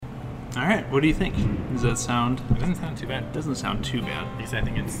All right, what do you think? Does that sound? It doesn't sound too bad. It doesn't sound too bad. At least I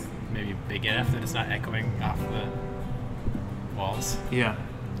think it's maybe big enough that it's not echoing off the walls. Yeah.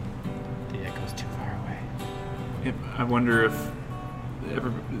 The echo's too far away. I wonder if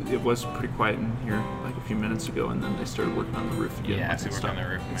it was pretty quiet in here like a few minutes ago, and then they started working on the roof again. Yeah, once they it worked on stopped.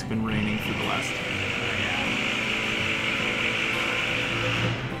 the roof. It's been raining for the last.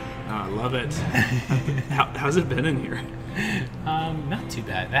 Oh, I love it. How's it been in here? Not too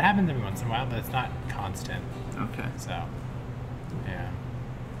bad. That happens every once in a while, but it's not constant. Okay. So, yeah.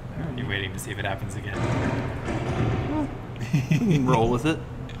 You're waiting to see if it happens again. We can roll with it.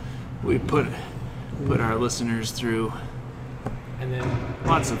 We put our listeners through And then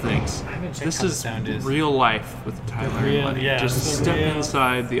lots of things. I haven't checked This how the is sound is. real life with Tyler and Lenny. yeah, Just the step real-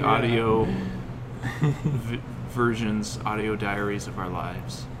 inside the yeah. audio versions, audio diaries of our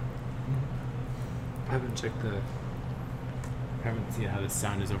lives. I haven't checked the. I haven't seen how the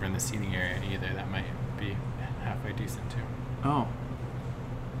sound is over in the seating area either. That might be halfway decent too. Oh,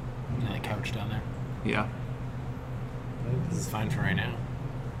 The couch down there. yeah. This is fine for right now.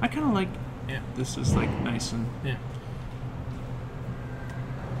 I kind of like Yeah. this is like nice and Yeah.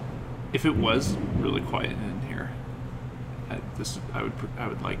 if it was really quiet in here, I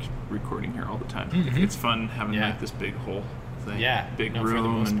would like recording here all the time. Mhm. It's fun having Yeah. like this big whole thing, Yeah, big no, for the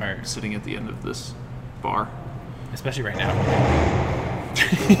room, most and part. sitting at the end of this bar. Especially right now.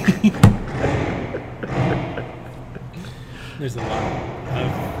 There's a lot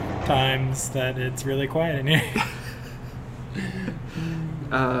of times that it's really quiet in here.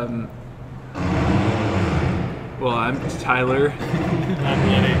 Well, I'm Tyler. I'm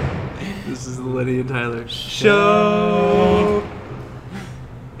Lenny. This is the Lenny and Tyler show.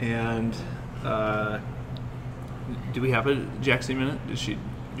 And do we have a Jaxie minute? Did she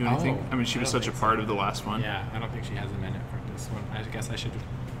do anything? Oh, I mean, she I was don't such a think part of the last one. Yeah, I don't think she has a minute for this one. I guess I should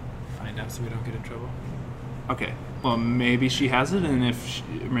find out so we don't get in trouble. Okay. Well, maybe she has it, and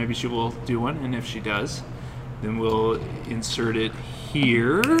maybe she will do one, and if she does, then we'll insert it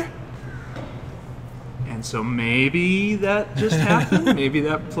here. And so maybe that just happened. Maybe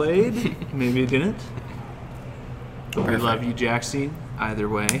that played. Maybe it didn't. But we love you, Jaxie, either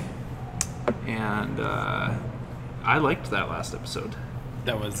way. And I liked that last episode.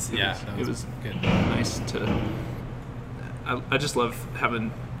 That was, It was good. nice to. I just love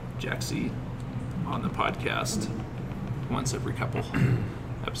having Jaxie on the podcast once every couple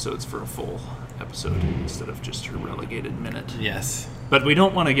episodes for a full episode instead of just her relegated minute. Yes. But we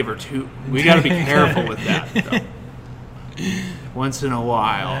don't want to give her too. We got to be careful with that, though. Once in a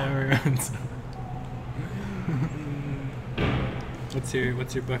while. Everyone's... What's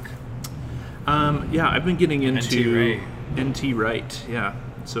your book? Yeah, I've been getting into NT NT Wright. Yeah,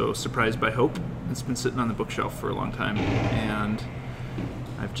 so Surprised by Hope. It's been sitting on the bookshelf for a long time, and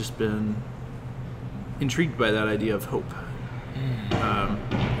I've just been intrigued by that idea of hope.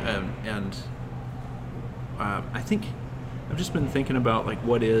 I think I've just been thinking about like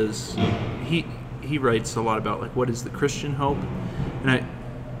what is he writes a lot about like what is the Christian hope, and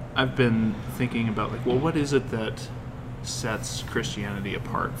I've been thinking about like, well, what is it that sets Christianity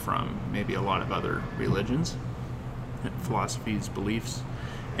apart from maybe a lot of other religions, philosophies, beliefs,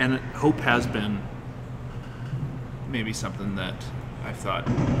 and hope has been maybe something that I've thought,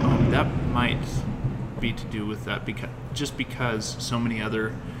 oh, that might be to do with that because so many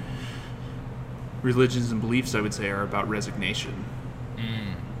other religions and beliefs, I would say, are about resignation.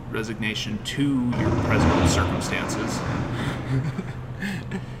 Resignation to your present circumstances.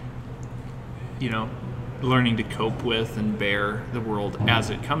 Learning to cope with and bear the world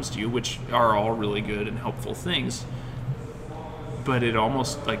as it comes to you, which are all really good and helpful things. But it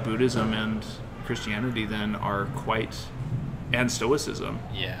almost, like Buddhism and Christianity then are quite, and Stoicism.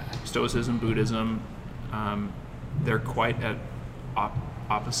 Yeah. Stoicism, Buddhism, they're quite at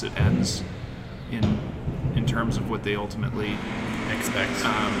opposite ends in terms of what they ultimately Expect.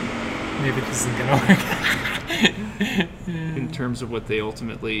 Maybe this isn't gonna work. in terms of what they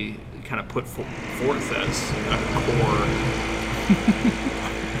ultimately kind of put forth as a core.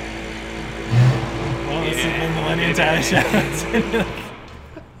 Well, this has been the Lenny and Tyler Show.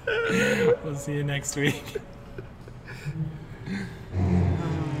 We'll see you next week.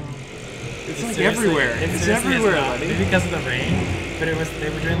 It's like everywhere. It's everywhere, Lenny. Maybe because of the rain, but they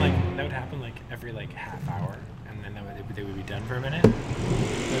were doing that would happen like every half hour, and then they would be done for a minute. So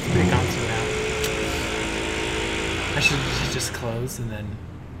it's pretty constant now. I should just close and then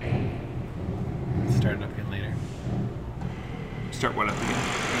start it up again later. Start what up again?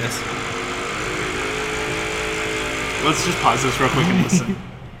 This. Let's just pause this real quick and listen.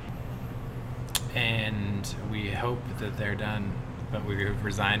 And we hope that they're done but we've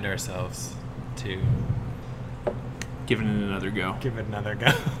resigned ourselves to Giving it another go. give it another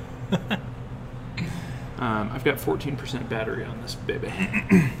go. I've got 14% battery on this baby.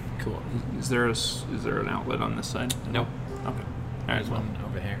 Cool. Is there an outlet on this side? Nope. Okay. All right. There's one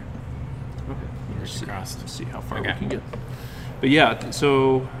over here. Okay. Just across. Let's see how far Okay. we can get. But yeah,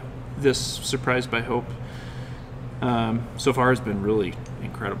 so this Surprised by Hope so far has been really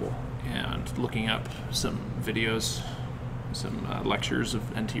incredible. And looking up some videos, some lectures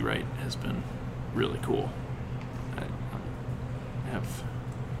of N.T. Wright has been really cool. I have,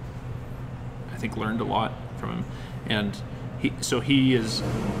 I think, learned a lot from him. And he is,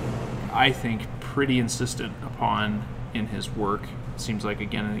 I think, pretty insistent upon in his work. It seems like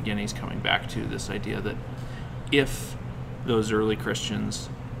again and again he's coming back to this idea that if those early Christians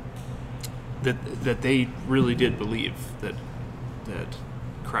that they really did believe that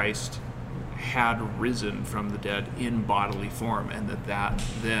Christ had risen from the dead in bodily form, and that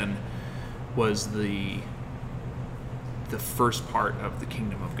then was the first part of the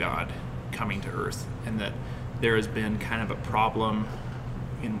kingdom of God coming to earth, and that there has been kind of a problem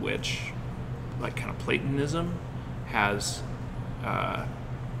in which, like, kind of Platonism has kind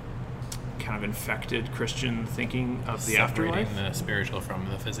of infected Christian thinking of the afterlife. Separating the spiritual from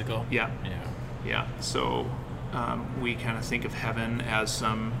the physical. Yeah. Yeah. Yeah. So we kind of think of heaven as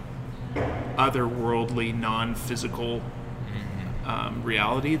some otherworldly, non-physical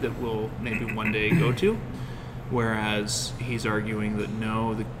reality that we'll maybe one day go to. Whereas he's arguing that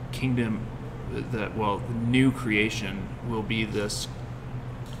no, the kingdom, the new creation will be this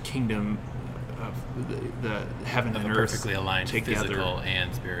kingdom of the heaven Of and a earth perfectly aligned together. physical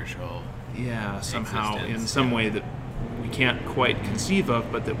and spiritual. Yeah, somehow, existence, in some yeah. way that we can't quite conceive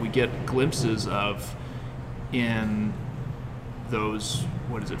of, but that we get glimpses of in those,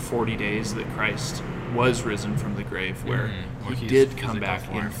 40 days that Christ was risen from the grave, where Where he he's did come physical back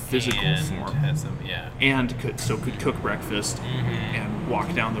form in physical and form. had some, yeah. And could cook breakfast and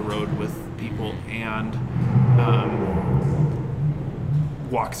walk down the road with people and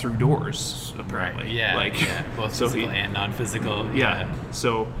walk through doors, apparently. Right. Yeah. Like, yeah. Both so physical and non-physical. yeah.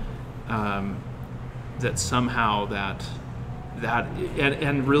 So that somehow that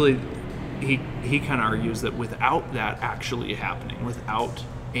and really he kind of argues that without that actually happening, without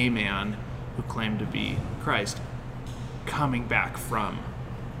a man who claimed to be Christ coming back from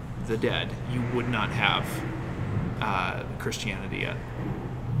the dead, you would not have Christianity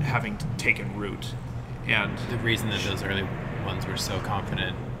having taken root. And The reason that those early ones were so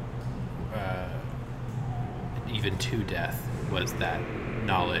confident, even to death, was that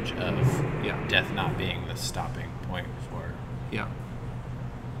knowledge of Yeah. death not being the stopping point yeah.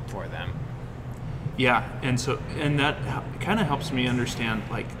 for them. Yeah, and that kind of helps me understand,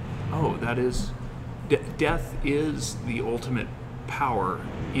 like, oh, that is, death is the ultimate power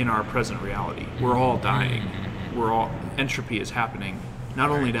in our present reality. We're all dying. Entropy is happening, not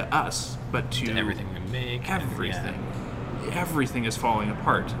only to us, but to everything we make. and, everything. Everything is falling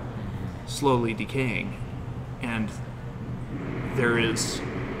apart, slowly decaying, and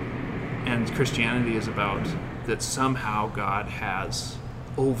Christianity is about that somehow God has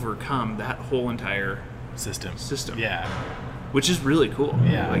overcome that whole entire system. Yeah. Which is really cool.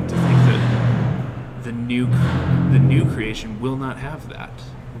 Yeah. Like, to think that the new creation will not have that.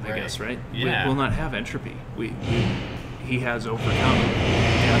 I Right. guess, right? Yeah. Will not have entropy. He has overcome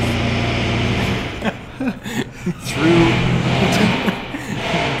death through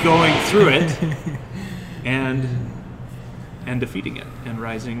going through it and defeating it and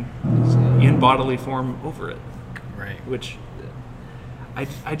rising in bodily form over it. Right. Which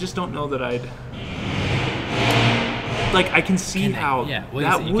I just don't know that I'd like. I can see how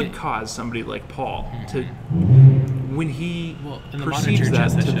that would cause somebody like Paul to, when he in the modern perceives church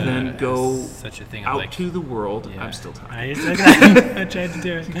that, has to then go such a thing of, out like, to the world. yeah. I'm still talking. I said that. I tried to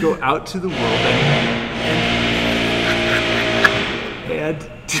do it. Go out to the world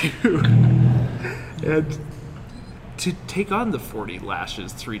and to take on the 40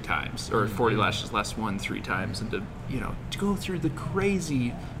 lashes 3 times, or 40 lashes less 1 3 times, and to go through the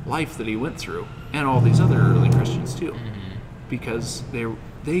crazy life that he went through, and all these other early Christians too, because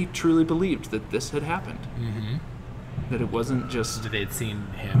they truly believed that this had happened, that it wasn't just They'd seen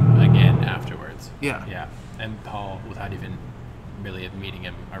him again afterwards. Yeah. Yeah. And Paul, without even really meeting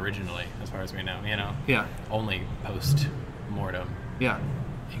him originally, as far as we know, yeah only post-mortem yeah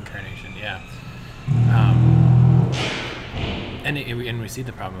incarnation. Yeah. And we see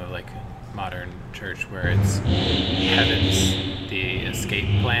the problem of, like, modern church, where it's heaven's the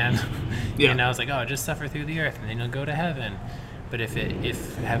escape plan. Yeah. It's like, oh, just suffer through the earth and then you'll go to heaven. But if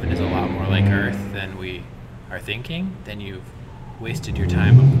heaven is a lot more like earth than we are thinking, then you've wasted your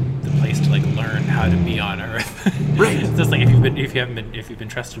time, the place to like learn how to be on Earth. Right. So it's like if you've been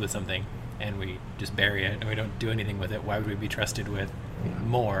trusted with something and we just bury it and we don't do anything with it, why would we be trusted with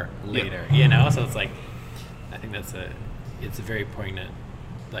more later? Yeah. You know? So it's like, I think it's a very poignant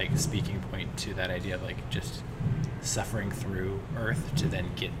like speaking point to that idea of like just suffering through Earth to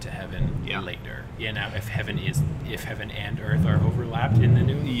then get to heaven later. You know, if heaven and Earth are overlapped in the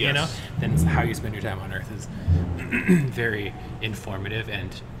new, you know, then how you spend your time on Earth is very informative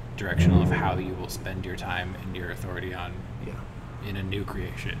and directional of how you will spend your time and your authority on in a new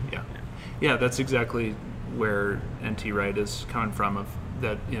creation. Yeah, that's exactly where N.T. Wright is coming from, of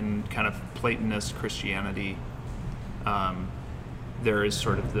that in kind of Platonist Christianity, there is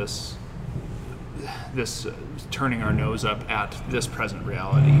sort of this turning our nose up at this present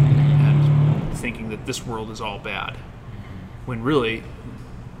reality and thinking that this world is all bad, when really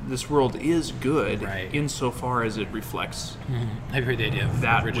this world is good insofar as it reflects. I've heard the idea of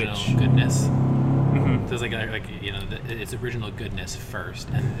that original which, goodness. So it's like you know, it's original goodness first,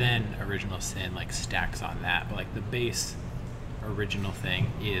 and then original sin like stacks on that. But like the base original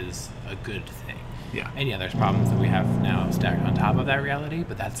thing is a good thing. And there's problems that we have now stacked on top of that reality,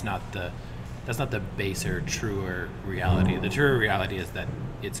 but that's not the baser, truer reality. The truer reality is that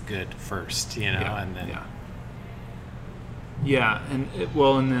it's good first, you know, and then and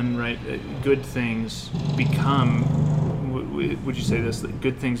then good things become. Would you say this? That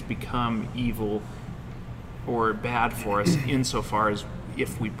good things become evil or bad for us insofar as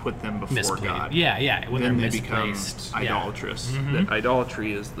if we put them before God. When then they're they become misplaced. idolatrous. That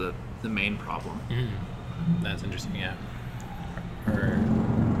idolatry is the main problem. That's interesting. Or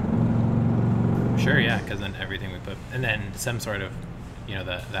sure, because then everything we put, and then some sort of, you know,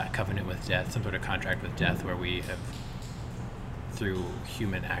 that covenant with death, some sort of contract with death, where we have, through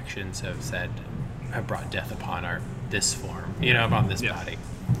human actions, have brought death upon this form, you know, upon this body.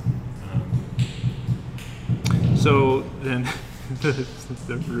 So then,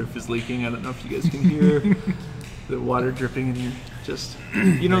 the roof is leaking. I don't know if you guys can hear the water dripping in here. Just,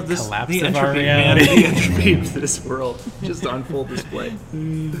 you know, the entropy, man, the entropy of this world, just on full display.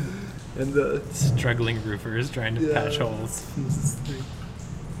 And the struggling roofers trying to patch holes.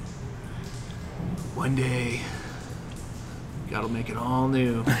 One day, God will make it all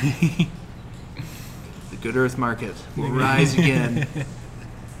new. The good earth market will rise again.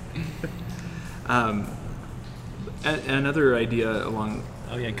 Another idea along...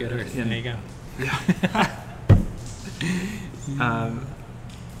 Oh yeah, good earth. There you go.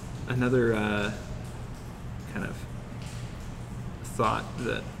 Another kind of thought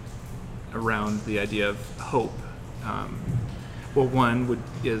that around the idea of hope. One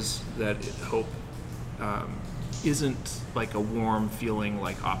is that hope isn't like a warm feeling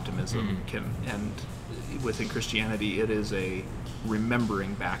like optimism can, and within Christianity, it is a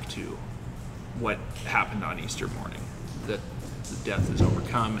remembering back to what happened on Easter morning, that the death is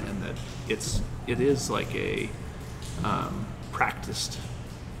overcome, and that it is like a practiced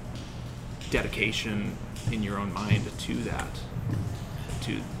dedication in your own mind to that,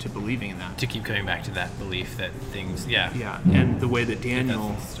 to believing in that, to keep coming back to that belief that things and the way that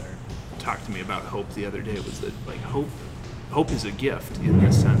Daniel talked to me about hope the other day was that like hope is a gift in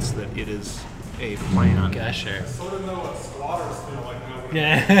the sense that it is a plan. Gosh, sure. I sort of know what squatters feel like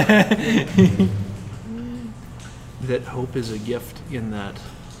nobody. That hope is a gift in that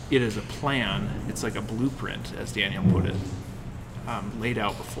it is a plan. It's like a blueprint, as Daniel put it, laid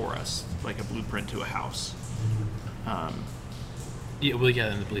out before us, like a blueprint to a house. And the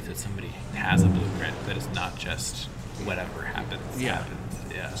belief that somebody has a blueprint, that it's not just whatever happens.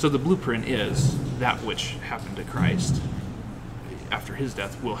 So the blueprint is that which happened to Christ after his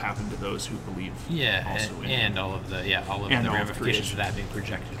death will happen to those who believe. And all of the ramifications of that being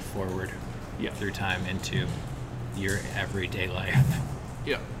projected forward through time into your everyday life.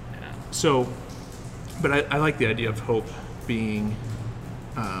 So, but I like the idea of hope being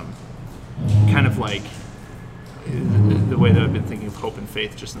kind of like the way that I've been thinking of hope and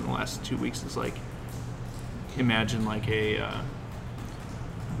faith just in the last 2 weeks is like, imagine like a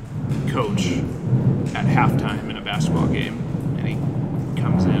coach at halftime in a basketball game, and he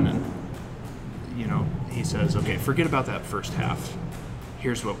comes in and, you know, he says, okay, forget about that first half.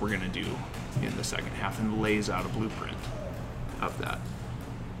 Here's what we're going to do in the second half, and lays out a blueprint of that,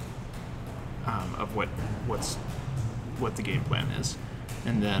 of what the game plan is.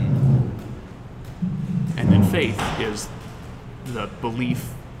 And then faith is the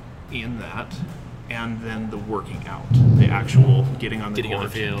belief in that, and then the working out, the actual getting on the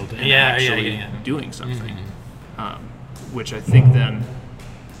field, and actually doing something, which I think then,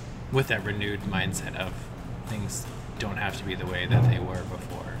 with that renewed mindset of things don't have to be the way that they were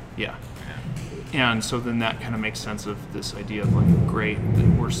before. Yeah. And so then that kind of makes sense of this idea of like great, that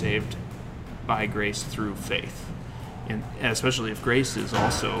we're saved by grace through faith. And especially if grace is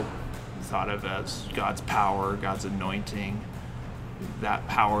also thought of as God's power, God's anointing, that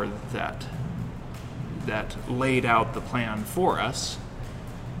power that laid out the plan for us,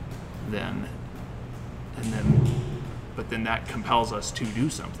 but then that compels us to do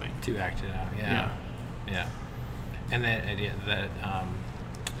something. To act it out, yeah. And that idea that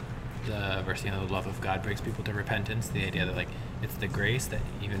the verse, the love of God brings people to repentance, the idea that like it's the grace that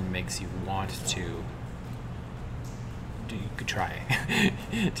even makes you want to try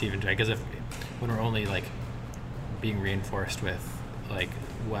to even try, because when we're only like being reinforced with like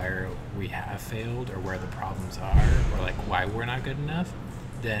where we have failed or where the problems are or like why we're not good enough,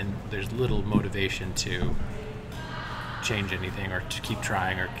 then there's little motivation to change anything or to keep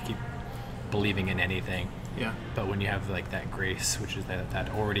trying or keep believing in anything. Yeah. But when you have like that grace, which is that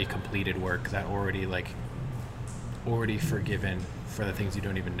already completed work, that already forgiven for the things you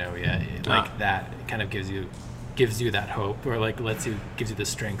don't even know yet, that kind of gives you that hope, or like gives you the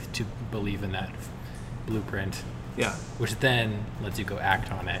strength to believe in that blueprint. Yeah. Which then lets you go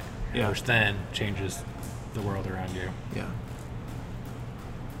act on it. Yeah. Which then changes the world around you. Yeah.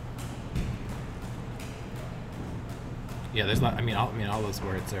 Yeah, there's not. I mean, all those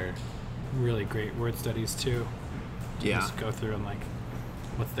words are really great word studies too. Yeah. Just go through and like,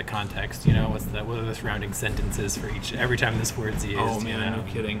 what's the context? You know, what are the surrounding sentences for every time this word's used? Oh man, you know?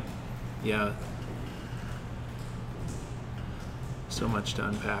 no kidding. Yeah. So much to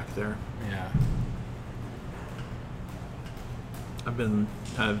unpack there. Yeah.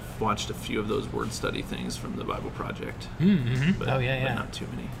 I've watched a few of those word study things from the Bible Project. Mm-hmm. But, but not too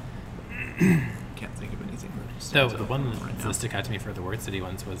many. Can't think of anything. So the one that stuck out to me for the word study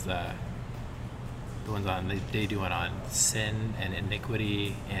ones was the ones they do one on sin and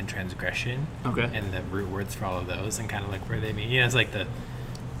iniquity and transgression. Okay. And the root words for all of those and kind of like where they mean. You know, it's like the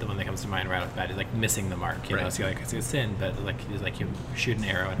one that comes to mind right off the bat is like missing the mark. You know, so like it's a sin, but like it's like you shoot an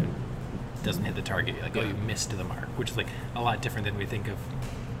arrow and it doesn't hit the target. You're like, oh, you missed the mark, which is like a lot different than we think of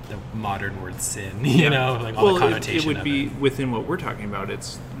the modern word sin. You know, like all the connotation. It would be within what we're talking about.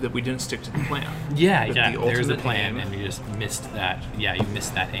 It's that we didn't stick to the plan. Yeah. There's a plan, and you just missed that. Yeah, you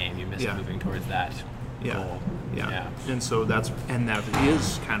missed that aim. You missed moving towards that goal. Yeah. And so that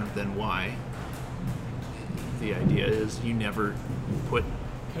is kind of then why the idea is you never put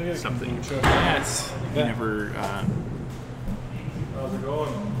something. Yes. You never. How's it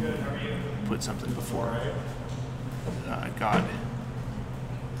going? Good. How are you? Put something before God.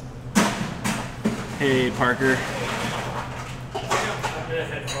 Hey, Parker. I'm gonna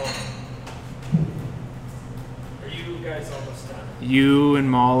head home. Are you guys almost done? You and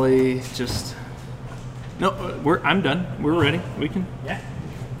Molly just. No, I'm done. We're ready. We can. Yeah.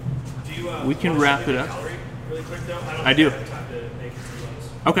 Do you? We can wrap it up. Really quick though. I do. Have time to make those.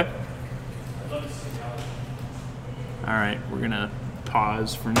 Okay. I'd love to see gallery. All right, we're gonna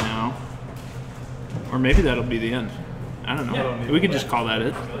pause for now, or maybe that'll be the end. I don't know. Yeah, we could just call that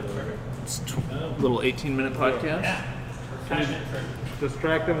it. It's a little 18-minute podcast. Yeah.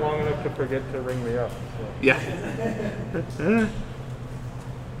 Distract them long enough to forget to ring me up. So. Yeah.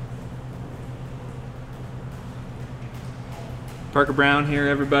 Parker Brown here,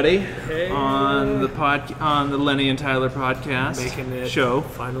 everybody, Hey. on the Lenny and Tyler podcast Making it show.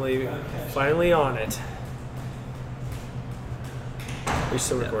 Finally on it. Are you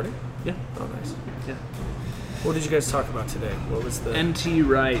still recording? Yeah. Oh, nice. Yeah. What did you guys talk about today? What was the... N.T.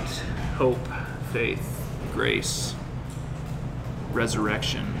 Wright, hope, faith, grace,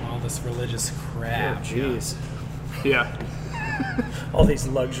 resurrection. All this religious Oh, crap. jeez. Yeah. All these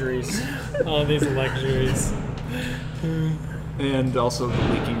luxuries. All these luxuries. And also the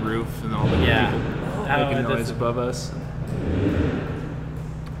leaking roof and all the people making noise above us.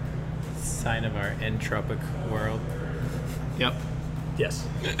 Sign of our entropic world. Yep. Yes.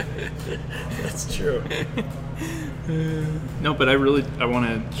 That's true. No, but I want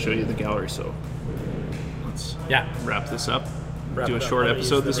to show you the gallery, so let's wrap this up. Do a short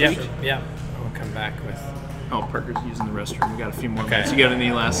episode this week. Yeah. We'll come back with... Oh, Parker's using the restroom. We got a few more minutes. You got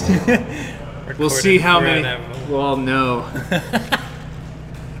any last... We'll Recorded see how many... forever. Well, no.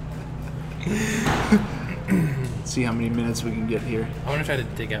 See how many minutes we can get here. I want to try to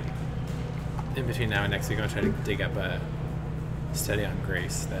dig up, in between now and next week, I want to try to dig up a study on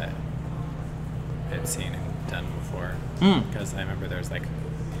grace that I had seen and done before. Because I remember there was like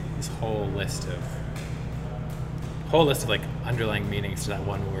this whole list of like underlying meanings to that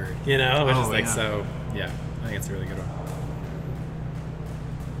one word, you know? Which is like so, I think it's a really good one.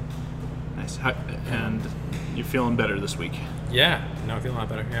 Nice. And you're feeling better this week. Yeah. No, I'm feeling a lot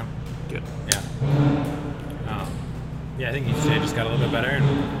better. Yeah. Good. Yeah. Yeah, I think each day just got a little bit better and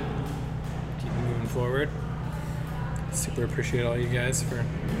keep moving forward. Super appreciate all you guys for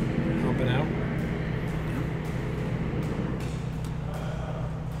helping out.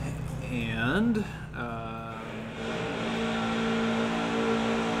 And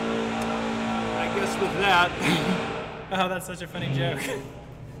I guess with that, Oh, that's such a funny joke.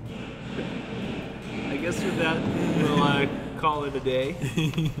 I guess with that, we'll call it a day.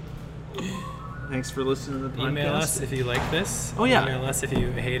 Thanks for listening to the podcast. Email us if you like this. Oh, yeah. Email us if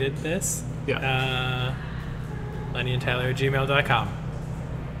you hated this. Yeah. LennyandTyler@gmail.com.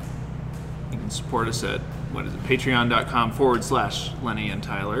 You can support us at, patreon.com/Lenny and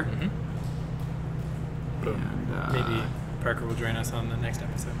Tyler. And, Maybe Parker will join us on the next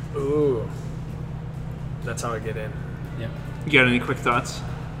episode. Ooh. That's how I get in. Yeah. you got any quick thoughts?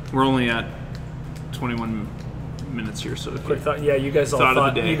 We're only at 21 minutes here, so if Quick you thought. Yeah, you guys all Thought of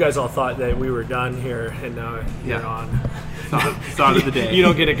thought the day. you guys all thought that we were done here, and now you're Yeah. on. thought of the day. You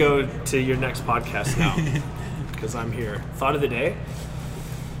don't get to go to your next podcast now because I'm here. Thought of the day.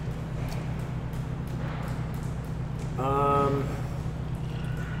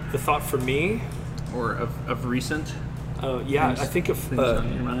 The thought for me. Or of recent. Yeah, Things- I think things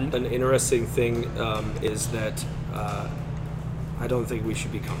on your mind? an interesting thing is that I don't think we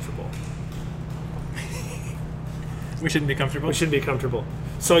should be comfortable. We shouldn't be comfortable. We shouldn't be comfortable.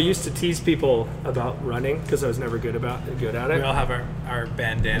 So I used to tease people about running because I was never good at it. We all have our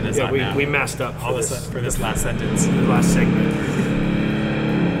bandanas Yeah, on now. we messed up all for this, for this last sentence. the last segment.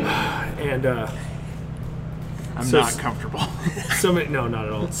 And I'm So not s- comfortable. no, not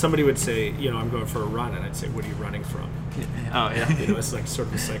at all. Somebody would say, I'm going for a run, and I'd say, what are you running from? Oh, yeah. It's like sort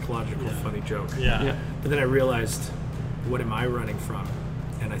of a psychological, funny joke. Yeah. But then I realized, what am I running from?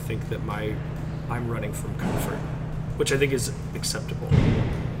 And I think that I'm running from comfort, which I think is acceptable.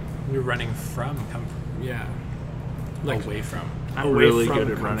 We're running from comfort. Yeah. Like Away from. I'm away really from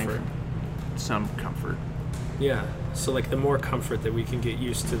good at running comfort. from some comfort. Yeah. So like the more comfort that we can get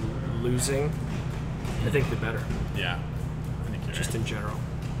used to losing, I think the better, Yeah. I think you're just right. in general.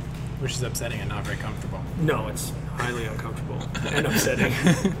 Which is upsetting and not very comfortable. No, it's highly uncomfortable and upsetting.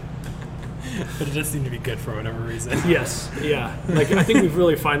 But it does seem to be good for whatever reason. Yes, yeah. Like I think we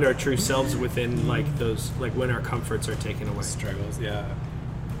really find our true selves within like those, like when our comforts are taken away. Struggles, yeah.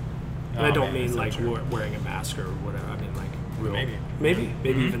 And I Oh, don't man, mean that's so like true. wearing a mask or whatever. I mean like real. Maybe.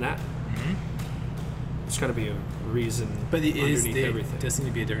 Maybe even that. There's got to be a reason But it is underneath there everything. does seem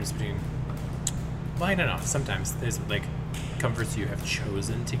to be a difference between. Well, I don't know. Sometimes there's like comforts you have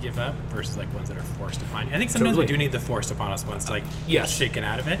chosen to give up versus like ones that are forced upon you. I think sometimes Totally. we do need the forced upon us ones to like Yes. get shaken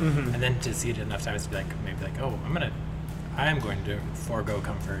out of it, and then to see it enough times to be like maybe like I am going to forego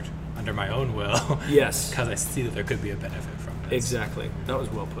comfort under my own will. Yes. Because I see that there could be a benefit from this. Exactly. That was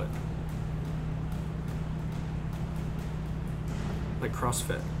well put. Like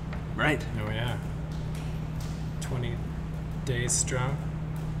CrossFit. Right. Oh yeah. 20 days strong.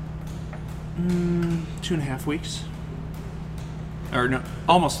 2.5 weeks. Or no,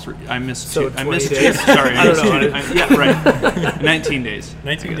 almost 3. I missed So 2. I 20 missed days? 2. Sorry, I don't missed know. 2. Yeah, right. 19 days.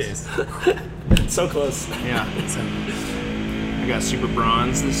 19 I guess. days. So close. Yeah. I got super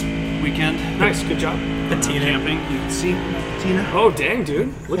bronze this weekend. Nice. Good job. Patina. Camping. You can see Tina. Oh, dang,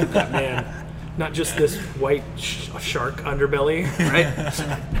 dude. Look at that, man. Not just this white shark underbelly. Right?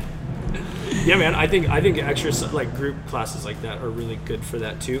 Yeah, man. I think exercise, like group classes like that are really good for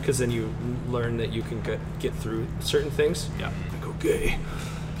that too, because then you learn that you can get through certain things. Yeah. Like, okay,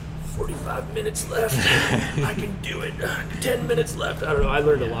 45 minutes left. I can do it. 10 minutes left. I don't know. I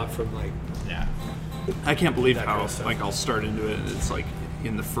learned a lot from like. Yeah. I can't believe That how kind of stuff. like I'll start into it and it's like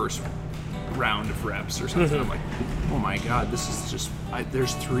in the first round of reps or something. I'm like, oh my god, this is just.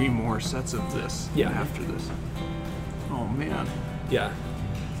 There's 3 more sets of this. Yeah. After this. Oh man. Yeah,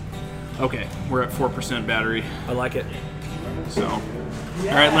 Okay, we're at 4% battery. I like it. So, all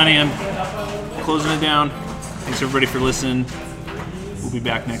right, Lenny, I'm closing it down. Thanks everybody for listening. We'll be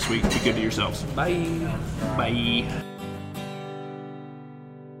back next week. Be good to yourselves. Bye. Bye.